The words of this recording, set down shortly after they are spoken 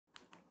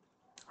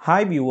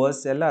Hi viewers,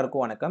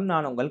 எல்லாருக்கும் வணக்கம்.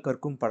 நான் உங்கள்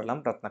கற்கும்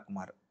படலம்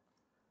ரத்னகுமார்.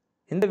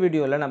 இந்த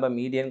வீடியோல நம்ம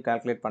மீடியன்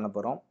கால்குலேட் பண்ண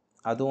போறோம்.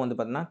 அதுவும் வந்து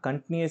பார்த்தீங்கன்னா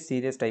கண்டினியூஸ்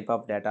சீரிஸ் டைப்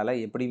ஆஃப் டேட்டால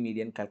எப்படி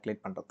மீடியன்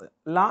கால்குலேட் பண்றது.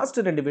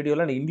 லாஸ்ட் 2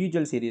 வீடியோல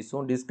இண்டிவிஜுவல்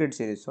சீரிஸும் டிஸ்கிரீட்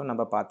சீரிஸும்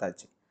நம்ம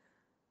பார்த்தாச்சு.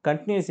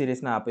 கண்டினியூஸ்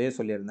சீரிஸ் நான் அப்பவே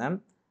சொல்லியிருந்தேன்.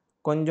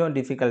 கொஞ்சம்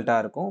டிஃபிகல்ட்டா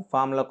இருக்கும்.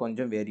 ஃபார்முலா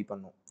கொஞ்சம் வேரி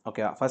பண்ணும்.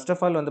 ஓகேவா? ஃபர்ஸ்ட்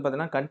ஆஃப் ஆல் வந்து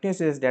பார்த்தீங்கன்னா கண்டினியூஸ்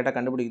சீரிஸ் டேட்டா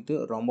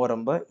கண்டுபிடிக்கிறது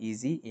ரொம்ப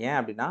ஈஸி. ஏன்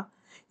அப்படின்னா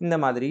இந்த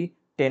மாதிரி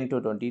 10 to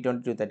 20,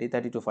 20 to 30,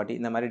 30 to 40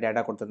 இந்த மாதிரி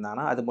டேட்டா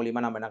கொடுத்துருந்தாங்கன்னா அது மூலிமா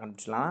நம்ம என்ன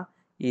கண்டுபிடிச்சலாம்,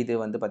 இது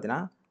வந்து பார்த்தீங்கன்னா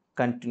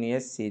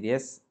continuous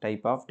serious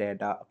type of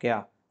data. Okay,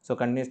 so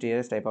continuous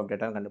serious type of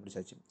டேட்டான்னு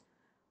கண்டுபிடிச்சாச்சு.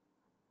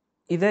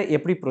 இதை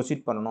எப்படி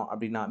ப்ரொசீட் பண்ணணும்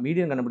அப்படின்னா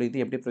மீடியன்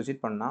கண்டுபிடிக்கிறது எப்படி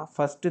ப்ரொசீட் பண்ணால்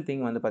ஃபஸ்ட்டு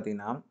திங் வந்து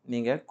பார்த்தீங்கன்னா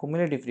நீங்கள்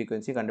குமுலேட்டிவ்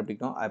ஃப்ரீக்வன்சி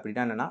கண்டுபிடிக்கணும்.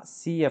 அப்படின்னா என்னென்னா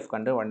சிஎஃப்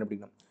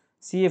கண்டுபிடிக்கணும்.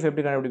 சிஎஃப்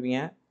எப்படி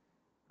கண்டுபிடிப்பீங்க?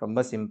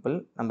 ரொம்ப சிம்பிள்.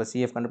 நம்ம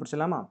சிஎஃப்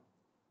கண்டுபிடிச்சலாமா?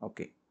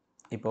 ஓகே,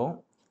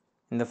 இப்போது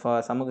இந்த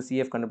சம்முக்கு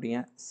சிஎஃப் கண்டுபிடிங்க.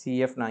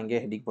 சிஎஃப் நான் இங்கே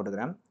ஹெட்டிங்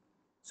போட்டுக்கிறேன்.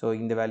 ஸோ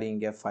இந்த வேல்யூ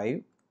இங்கே 5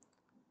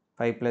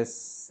 +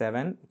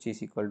 7 which is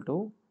equal to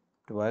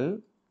 12,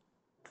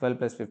 12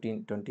 + 15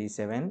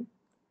 27,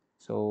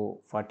 so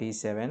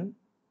 47,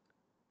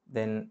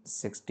 then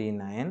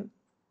 69,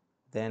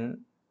 then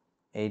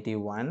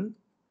 81,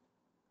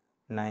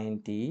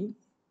 90,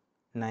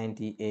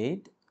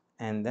 98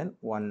 and then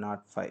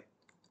 105.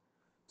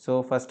 So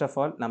first of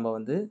all நம்ம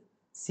வந்து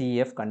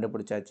சிஎஃப்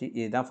கண்டுபிடிச்சாச்சு.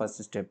 இதுதான்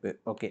first step.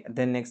 Okay,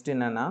 then next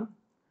என்னென்னா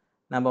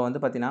நம்ம வந்து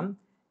பார்த்தீங்கன்னா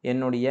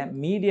என்னுடைய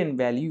மீடியன்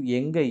வேல்யூ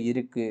எங்கே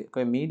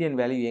இருக்குது, மீடியன்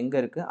வேல்யூ எங்கே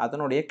இருக்குது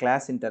அதனுடைய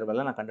கிளாஸ்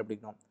இன்டர்வலை நான்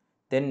கண்டுபிடிக்கணும்.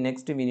 Then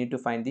next we need to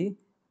find the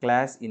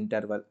class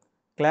interval.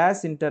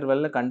 Class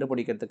இன்டர்வலில்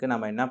கண்டுபிடிக்கிறதுக்கு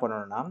நம்ம என்ன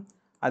பண்ணணும்னா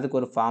அதுக்கு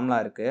ஒரு ஃபார்முலா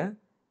இருக்குது.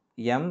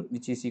 m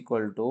which is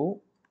equal to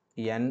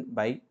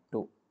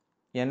n/2.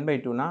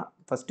 n/2னா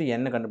first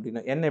n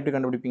கண்டுபிடிக்கணும். n எப்படி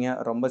கண்டுபிடிப்பீங்க?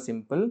 ரொம்ப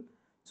சிம்பிள்.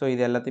 ஸோ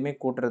இது எல்லாத்தையுமே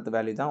கூட்டுறது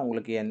வேல்யூ தான்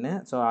உங்களுக்கு n.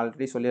 ஸோ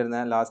ஆல்ரெடி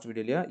சொல்லியிருந்தேன் லாஸ்ட்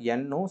வீடியோலையோ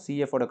என்னும்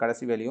சிஎஃபோட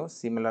கடைசி வேல்யூவும்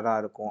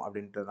சிமிலராக இருக்கும்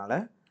அப்படின்றதுனால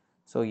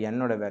ஸோ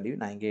என்னோட வேல்யூ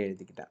நான் இங்கே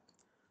எழுதிக்கிட்டேன்.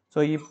 ஸோ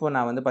இப்போ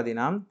நான் வந்து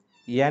பார்த்தீங்கன்னா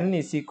n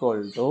is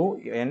equal to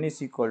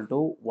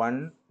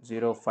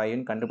 105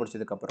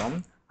 கண்டுபிடிச்சதுக்கப்புறம்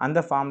அந்த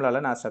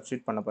ஃபார்முலாவில் நான்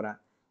சப்ஸ்டியூட் பண்ண போகிறேன்.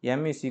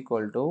 m is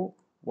equal to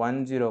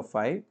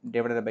 105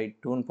 divided by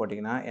 2ன்னு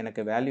போட்டிங்கன்னா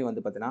எனக்கு வேல்யூ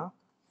வந்து பார்த்தீங்கன்னா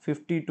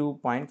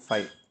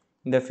 52.5.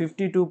 இந்த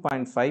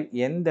 52.5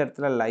 எந்த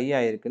இடத்துல லை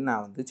ஆகிருக்குன்னு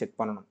நான் வந்து செக்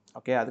பண்ணணும்.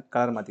 ஓகே, அதுக்கு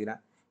கலர்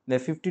மாற்றிக்கிறேன். இந்த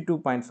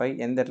 52.5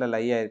 எந்த இடத்துல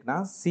லை ஆகிருக்குன்னா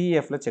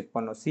சிஎஃப்பில் செக்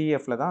பண்ணணும்.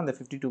 சிஎஃப்பில் தான் அந்த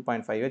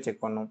 52.5ஐ செக்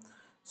பண்ணணும்.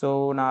 ஸோ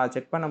நான்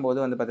செக் பண்ணும்போது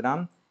வந்து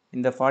பார்த்தீங்கன்னா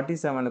இந்த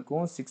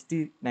 47க்கும்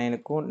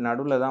 69க்கும்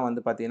நடுவில் தான்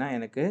வந்து பார்த்தீங்கன்னா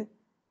எனக்கு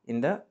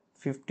இந்த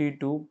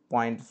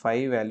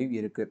 52.5 வேல்யூ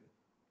இருக்குது.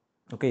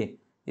 ஓகே,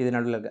 இது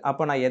நடுவில் இருக்குது.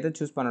 அப்போ நான் எதை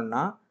சூஸ்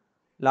பண்ணணும்னா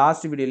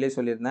லாஸ்ட் வீடியோலேயே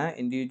சொல்லியிருந்தேன்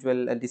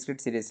இண்டிவிஜுவல்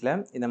டிஸ்கிரீட் சீரிஸில்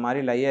இந்த மாதிரி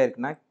லையாக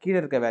இருக்குன்னா கீழே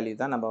இருக்க வேல்யூ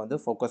தான் நம்ம வந்து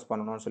ஃபோக்கஸ்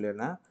பண்ணணும்னு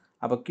சொல்லியிருந்தேன்.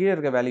 அப்போ கீழே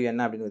இருக்க வேல்யூ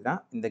என்ன அப்படின்னு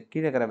பார்த்தீங்கன்னா இந்த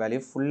கீழே இருக்கிற வேல்யூ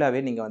ஃபுல்லாகவே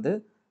நீங்கள் வந்து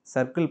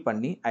சர்க்கிள்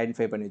பண்ணி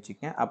ஐடென்டிஃபை பண்ணி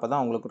வச்சுக்கங்க. அப்போ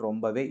தான் உங்களுக்கு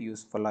ரொம்பவே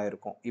யூஸ்ஃபுல்லாக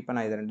இருக்கும். இப்போ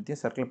நான் இதை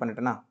ரெண்டுத்தையும் சர்க்கிள்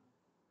பண்ணிட்டேன்னா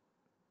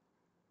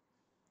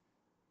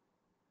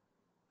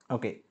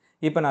ஓகே,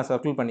 இப்போ நான்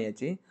சர்க்கிள்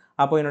பண்ணியாச்சு.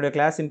 அப்போ என்னுடைய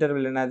கிளாஸ்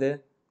இன்டர்வல் என்னது?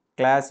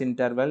 Class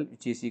interval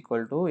which is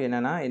equal to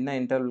என்னென்னா என்ன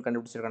இன்டர்வல்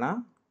கண்டுபிடிச்சிருக்கேன்னா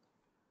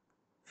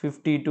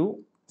 50 to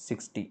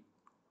 60.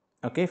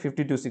 Okay,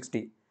 50 to 60.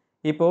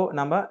 இப்போது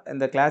நம்ம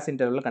இந்த கிளாஸ்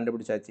இன்டர்வலில்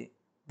கண்டுபிடிச்சாச்சு.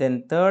 தென்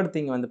தேர்ட்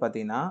திங் வந்து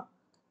பார்த்திங்கன்னா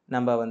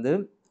நம்ம வந்து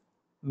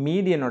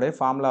மீடியனுடைய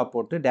ஃபார்முலா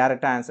போட்டு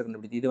டேரெக்டாக ஆன்சர்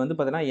கண்டுபிடிச்சி இது வந்து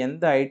பார்த்திங்கன்னா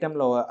எந்த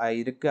ஐட்டமில்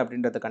இருக்குது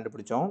அப்படின்றத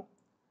கண்டுபிடிச்சோம்.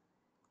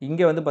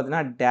 இங்கே வந்து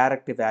பார்த்திங்கன்னா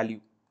direct value.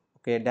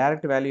 Okay,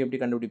 direct value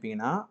எப்படி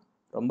கண்டுபிடிப்பீங்கன்னா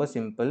ரொம்ப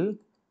simple.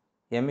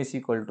 m is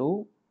equal to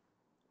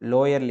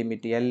lower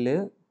limit L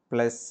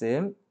plus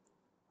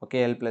okay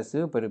L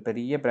plus ஒரு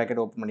பெரிய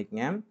ப்ராக்கெட் ஓப்பன்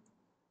பண்ணிக்கங்க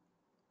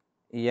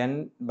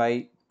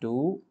n/2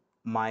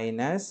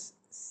 minus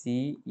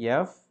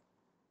CF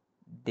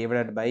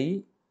divided by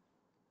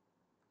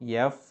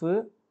F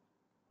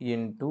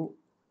into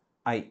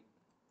I.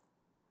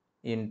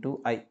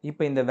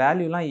 இப்போ இந்த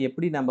வேல்யூலாம்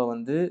எப்படி நம்ம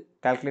வந்து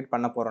கால்குலேட்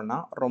பண்ண போகிறோன்னா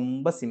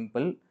ரொம்ப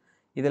சிம்பிள்.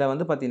 இதில்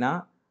வந்து பார்த்தீங்கன்னா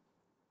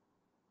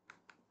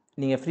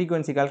நீங்கள்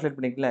ஃப்ரீக்வன்சி கால்குலேட்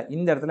பண்ணிக்கல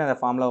இந்த இடத்துல அந்த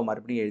ஃபார்முலாவை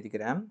மறுபடியும்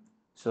எழுதிக்கிறேன்.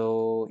 ஸோ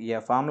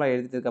ஃபார்முலா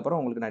எழுதிட்டதுக்கப்புறம்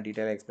உங்களுக்கு நான்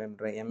டீட்டெயிலாக எக்ஸ்பிளைன்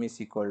பண்ணுறேன். m is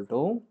equal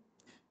to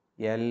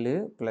L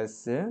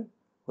plus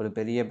ஒரு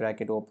பெரிய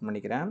ப்ராக்கெட் ஓப்பன்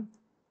பண்ணிக்கிறேன்.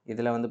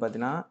 இதில் வந்து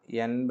பார்த்தீங்கன்னா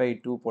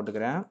n/2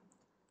 போட்டுக்கிறேன்.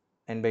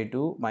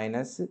 n/2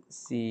 minus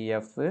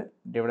CF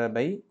divided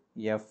by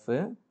F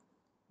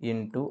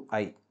into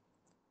I.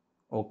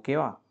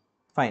 ஓகேவா?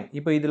 ஃபைன்.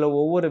 இப்போ இதில்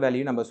ஒவ்வொரு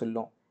வேல்யூ நம்ம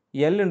சொல்லும்.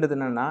 எல்ன்றது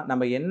என்னென்னா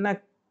நம்ம என்ன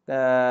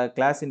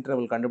கிளாஸ்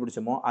இன்டர்வல்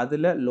கண்டுபிடிச்சோமோ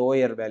அதில்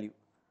லோயர் வேல்யூ.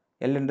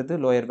 எல்ன்றது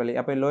lower value.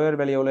 அப்போ லோயர்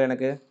வேல்யூ எவ்வளோ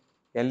எனக்கு?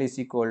 L is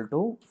equal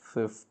to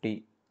 50.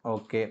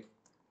 Okay,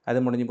 அது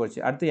முடிஞ்சு போச்சு.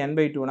 அடுத்து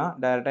n/2னா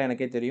டேரெக்டாக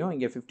எனக்கே தெரியும்.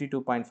 இங்கே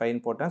 52.5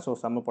 போட்டேன். ஸோ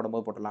சம்ம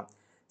போடும்போது போட்டலாம்.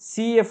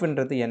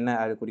 சிஎஃப்ன்றது என்ன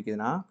அது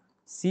குறிக்குதுன்னா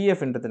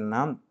சிஎஃப்ன்றது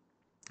என்னன்னா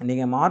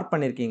நீங்கள் மார்க்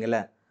பண்ணியிருக்கீங்கள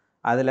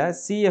அதில்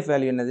சிஎஃப்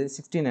வேல்யூ என்னது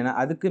 16.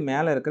 அதுக்கு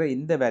மேலே இருக்கிற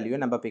இந்த வேல்யூவை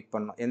நம்ம பிக்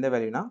பண்ணணும். எந்த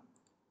வேல்யூனா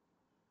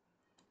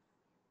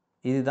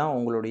இதுதான்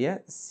உங்களுடைய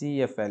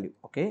சிஎஃப் வேல்யூ.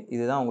 ஓகே,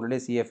 இதுதான் உங்களுடைய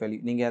சிஎஃப் வேல்யூ.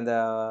 நீங்கள் அந்த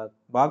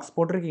பாக்ஸ்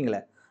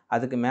போட்டிருக்கீங்களே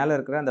அதுக்கு மேலே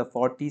இருக்கிற அந்த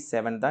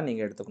 47 தான்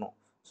நீங்கள் எடுத்துக்கணும்.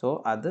 ஸோ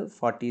அது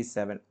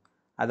 47.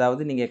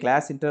 அதாவது நீங்கள்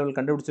கிளாஸ் இன்டர்வல்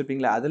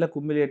கண்டுபிடிச்சிருப்பீங்களா, அதில்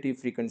குமுலேட்டிவ்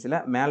ஃப்ரீக்வன்சியில்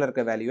மேலே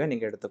இருக்க வேல்யூவை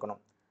நீங்கள்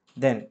எடுத்துக்கணும்.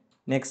 தென்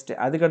நெக்ஸ்ட்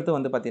அதுக்கடுத்து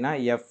வந்து பார்த்தீங்கன்னா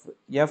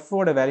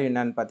எஃப்போட வேல்யூ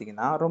என்னன்னு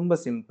பார்த்தீங்கன்னா ரொம்ப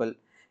சிம்பிள்.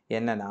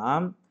 என்னென்னா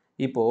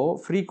இப்போது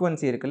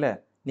ஃப்ரீக்வன்சி இருக்குல்ல,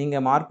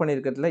 நீங்கள் மார்க்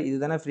பண்ணியிருக்கிறதுல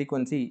இதுதானே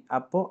ஃப்ரீக்வன்சி,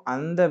 அப்போது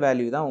அந்த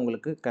வேல்யூ தான்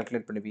உங்களுக்கு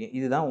கால்குலேட் பண்ணிப்பீங்க.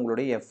 இதுதான்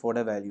உங்களுடைய எஃப்போட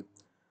வேல்யூ.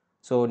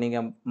 ஸோ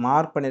நீங்கள்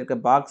மார்க் பண்ணியிருக்க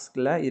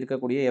பாக்ஸில்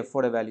இருக்கக்கூடிய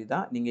எஃப்போட வேல்யூ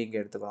தான் நீங்கள் இங்கே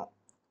எடுத்துக்கணும்.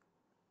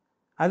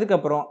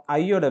 அதுக்கப்புறம்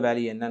ஐயோட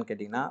வேல்யூ என்னன்னு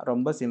கேட்டிங்கன்னா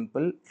ரொம்ப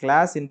simple.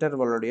 Class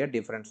இன்டர்வலோடைய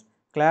difference.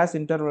 Class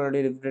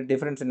இன்டர்வலோடைய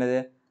difference என்னது?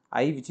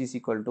 I which is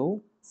equal to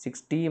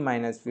 60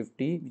 minus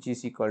 50 which is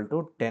equal to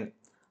 10.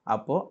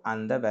 அப்போது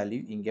அந்த வேல்யூ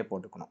இங்கே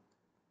போட்டுக்கணும்.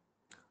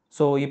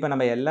 ஸோ இப்போ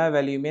நம்ம எல்லா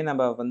வேல்யூமே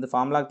நம்ம வந்து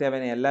ஃபார்முலாக்கு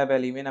தேவையான எல்லா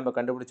வேல்யூமே நம்ம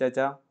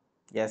கண்டுபிடிச்சாச்சா?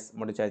 எஸ்,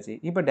 முடிச்சாச்சு.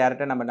 இப்போ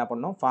டேரெக்டாக நம்ம என்ன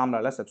பண்ணணும்?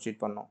 ஃபார்முலாவில்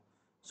சப்ஸ்டியூட் பண்ணணும்.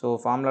 ஸோ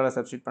ஃபார்முலாவில்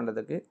சப்ஸ்டியூட்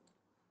பண்ணுறதுக்கு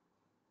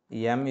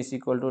m is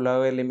equal to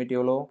lower limit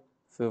எவ்வளோ?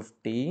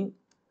 50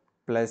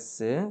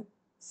 ப்ளஸ்ஸு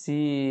சி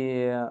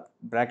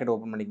ப்ராக்கெட்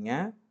ஓப்பன் பண்ணிக்கங்க,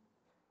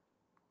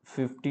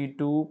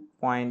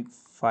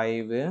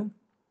 52.5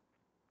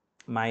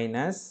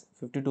 மைனஸ்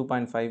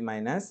 52.5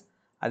 மைனஸ்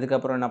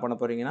அதுக்கப்புறம் என்ன பண்ண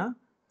போகிறீங்கன்னா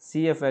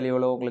சிஎஃப் வேல்யூ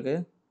எவ்வளோ உங்களுக்கு?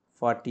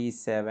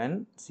 47.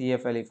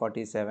 CF value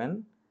 47.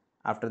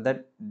 After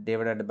that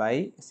divided by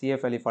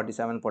CF value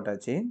 47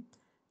 போட்டாச்சு,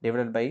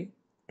 டிவைடட் பை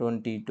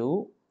 22.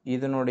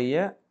 இதனுடைய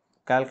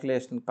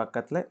கால்குலேஷன்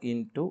பக்கத்தில்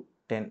இன்ட்டு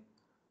 10.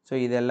 ஸோ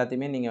இது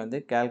எல்லாத்தையுமே நீங்கள் வந்து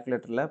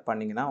கால்குலேட்டரில்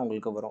பண்ணிங்கன்னா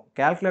உங்களுக்கு வரும்.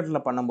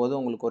 கால்குலேட்டரில் பண்ணும்போது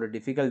உங்களுக்கு ஒரு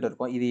டிஃபிகல்ட்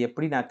இருக்கும். இது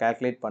எப்படி நான்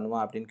கால்குலேட்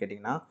பண்ணுவேன் அப்படின்னு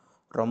கேட்டிங்கன்னா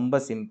ரொம்ப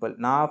சிம்பிள்.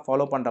 நான்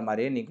ஃபாலோ பண்ணுற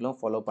மாதிரியே நீங்களும்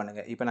ஃபாலோ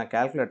பண்ணுங்கள். இப்போ நான்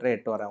கால்குலேட்டரை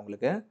எட்டு வரேன்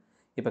உங்களுக்கு.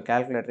 இப்போ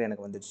கால்குலேட்டர்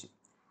எனக்கு வந்துடுச்சு.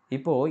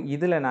 இப்போது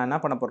இதில் நான் என்ன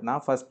பண்ண போகிறேன்னா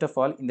ஃபர்ஸ்ட் ஆஃப்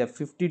ஆல் இந்த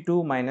 52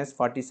 மைனஸ்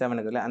 47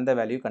 இருக்குதுல அந்த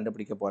வேல்யூ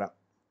கண்டுபிடிக்க போகிறேன்.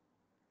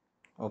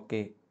 ஓகே,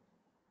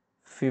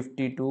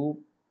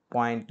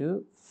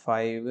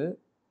 52.5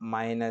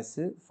 மைனஸ்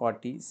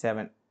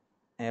 47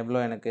 எவ்வளோ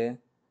எனக்கு?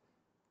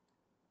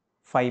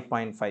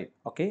 5.5.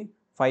 ஓகே,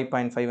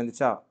 5.5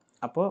 வந்துச்சா?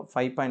 அப்போது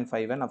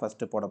 5.5 நான்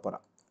ஃபஸ்ட்டு போட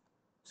போகிறேன்.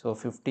 ஸோ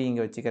 50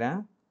 இங்கே வச்சுக்கிறேன்,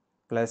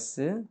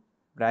 ப்ளஸ்ஸு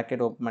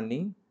ப்ராக்கெட் ஓப்பன் பண்ணி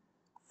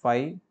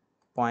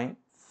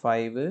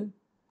 5.5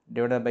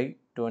 டிவைடட் பை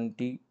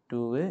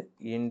 22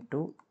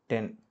 இன்ட்டு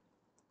 10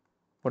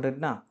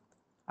 போட்டுட்டுனா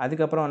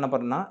அதுக்கப்புறம் என்ன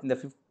பண்ணுறேன்னா இந்த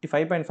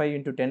 55.5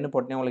 இன்ட்டு 10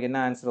 போட்டிங்கன்னா உங்களுக்கு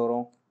என்ன ஆன்சர்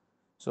வரும்?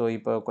 ஸோ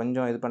இப்போ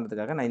கொஞ்சம் இது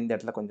பண்ணுறதுக்காக நான் இந்த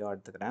இடத்துல கொஞ்சம்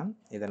எடுத்துக்கிறேன்,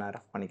 இதை நான்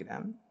ரஃப்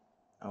பண்ணிக்கிறேன்.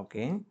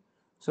 ஓகே,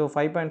 ஸோ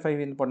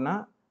 5.5 இது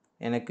போட்டால்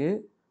எனக்கு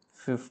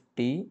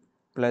 50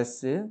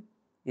 ப்ளஸ்ஸு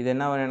இது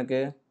என்ன வரும்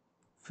எனக்கு?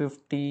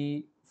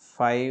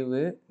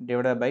 55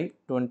 டிவைடட் பை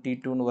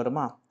 22ன்னு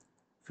வருமா?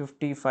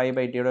 55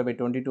 பை டிவைடட் பை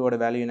 22ஓட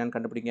வேல்யூ என்னன்னு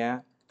கண்டுபிடிங்க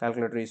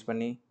கால்குலேட்டர் யூஸ்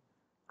பண்ணி.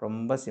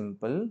 ரொம்ப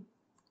simple.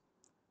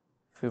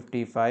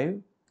 55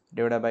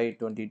 divided by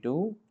 22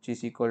 which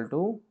is equal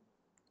to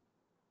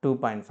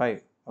 2.5.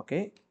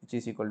 okay, which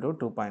is equal to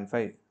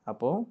 2.5.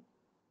 அப்போ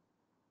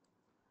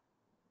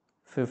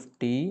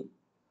 50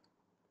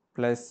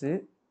 plus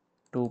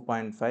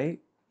 2.5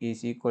 is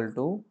equal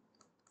to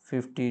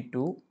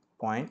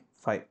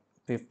 52.5.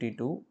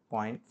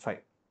 52.5.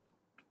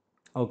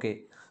 okay,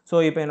 so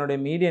இப்போ என்னோட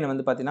மீடியன்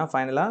வந்து பார்த்தீங்கன்னா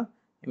ஃபைனலாக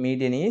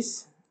median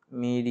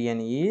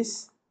is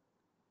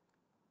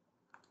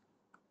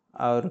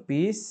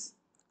rupees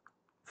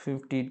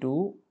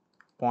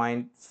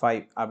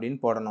 52.5 அப்படின்னு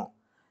போடணும்.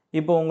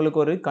 இப்போ உங்களுக்கு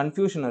ஒரு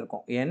கன்ஃபியூஷன்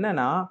இருக்கும்.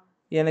 என்னன்னா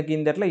எனக்கு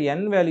இந்த இடத்துல n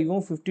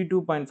வேல்யூவும்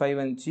 52.5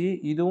 வந்துச்சு,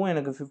 இதுவும்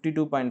எனக்கு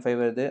 52.5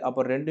 வருது, அப்போ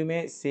ரெண்டுமே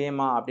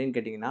சேமா அப்படின்னு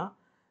கேட்டிங்கன்னா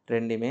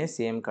ரெண்டுமே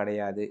சேம்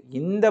கிடையாது.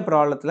 இந்த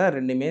ப்ராப்ளத்தில்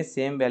ரெண்டுமே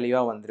சேம்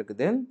வேல்யூவாக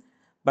வந்திருக்குது.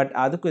 பட்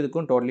அதுக்கும்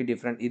இதுக்கும் டோட்டலி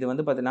டிஃப்ரெண்ட். இது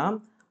வந்து பார்த்தீங்கன்னா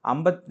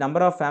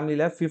நம்பர் ஆஃப்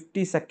ஃபேமிலியில்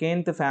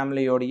 52nd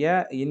ஃபேமிலியோடைய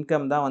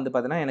இன்கம் தான் வந்து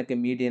பார்த்தீங்கன்னா எனக்கு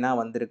மீடியனாக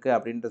வந்திருக்கு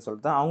அப்படின்ட்டு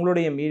சொல்லிட்டு தான்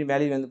அவங்களுடைய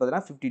வேல்யூ வந்து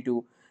பார்த்தீங்கன்னா 52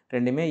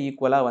 ரெண்டுமே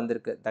ஈக்குவலாக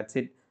வந்திருக்கு. That's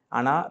it.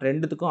 ஆனால்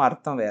ரெண்டுத்துக்கும்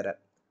அர்த்தம் வேறு,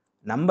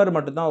 நம்பர்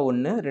மட்டும்தான்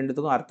ஒன்று,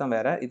 ரெண்டுத்துக்கும் அர்த்தம்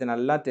வேறு. இது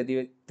நல்லா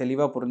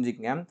தெளிவாக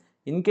புரிஞ்சுக்கங்க.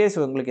 இன்கேஸ்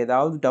உங்களுக்கு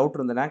ஏதாவது டவுட்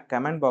இருந்ததுன்னா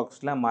கமெண்ட்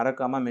பாக்ஸில்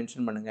மறக்காமல்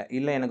மென்ஷன் பண்ணுங்கள்.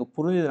 இல்லை எனக்கு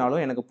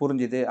புரிஞ்சதுனாலும் எனக்கு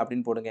புரிஞ்சுது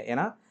அப்படின்னு போடுங்க.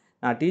 ஏன்னா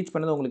நான் டீச்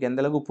பண்ணது உங்களுக்கு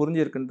எந்தளவுக்கு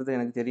புரிஞ்சிருக்குன்றது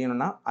எனக்கு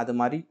தெரியணும்னா அது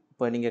மாதிரி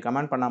இப்போ நீங்கள்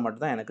கமெண்ட் பண்ணால்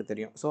மட்டும்தான் எனக்கு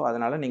தெரியும். ஸோ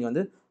அதனால் நீங்கள்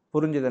வந்து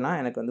புரிஞ்சுதுன்னா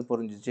எனக்கு வந்து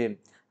புரிஞ்சிச்சு,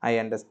 ஐ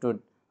அண்டர்ஸ்டுட்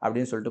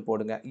அப்படின்னு சொல்லிட்டு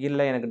போடுங்க.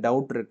 இல்லை எனக்கு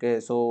டவுட் இருக்குது,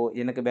 ஸோ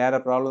எனக்கு வேறு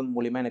ப்ராப்ளம்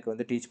மூலிமா எனக்கு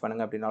வந்து டீச்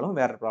பண்ணுங்கள் அப்படின்னாலும்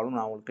வேறு ப்ராப்ளம்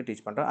நான் உங்களுக்கு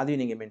டீச் பண்ணுறேன்,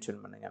 அதையும் நீங்கள் மென்ஷன்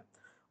பண்ணுங்கள்.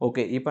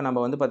 ஓகே, இப்போ நம்ம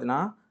வந்து பார்த்தீங்கன்னா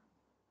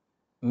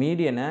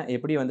மீடியனை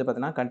எப்படி வந்து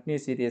பார்த்தீங்கன்னா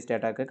கண்டினியூஸ் சீரியஸ்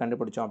டேட்டாக்கு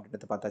கண்டுபிடிச்சோம்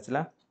அப்படின்றத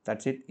பார்த்தாச்சுல.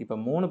 That's it. இப்போ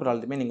 3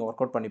 ப்ராப்ளத்தையுமே நீங்கள்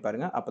ஒர்க் அவுட் பண்ணி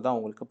பாருங்கள், அப்போ தான்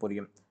உங்களுக்கு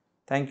புரியும்.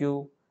 தேங்க்யூ.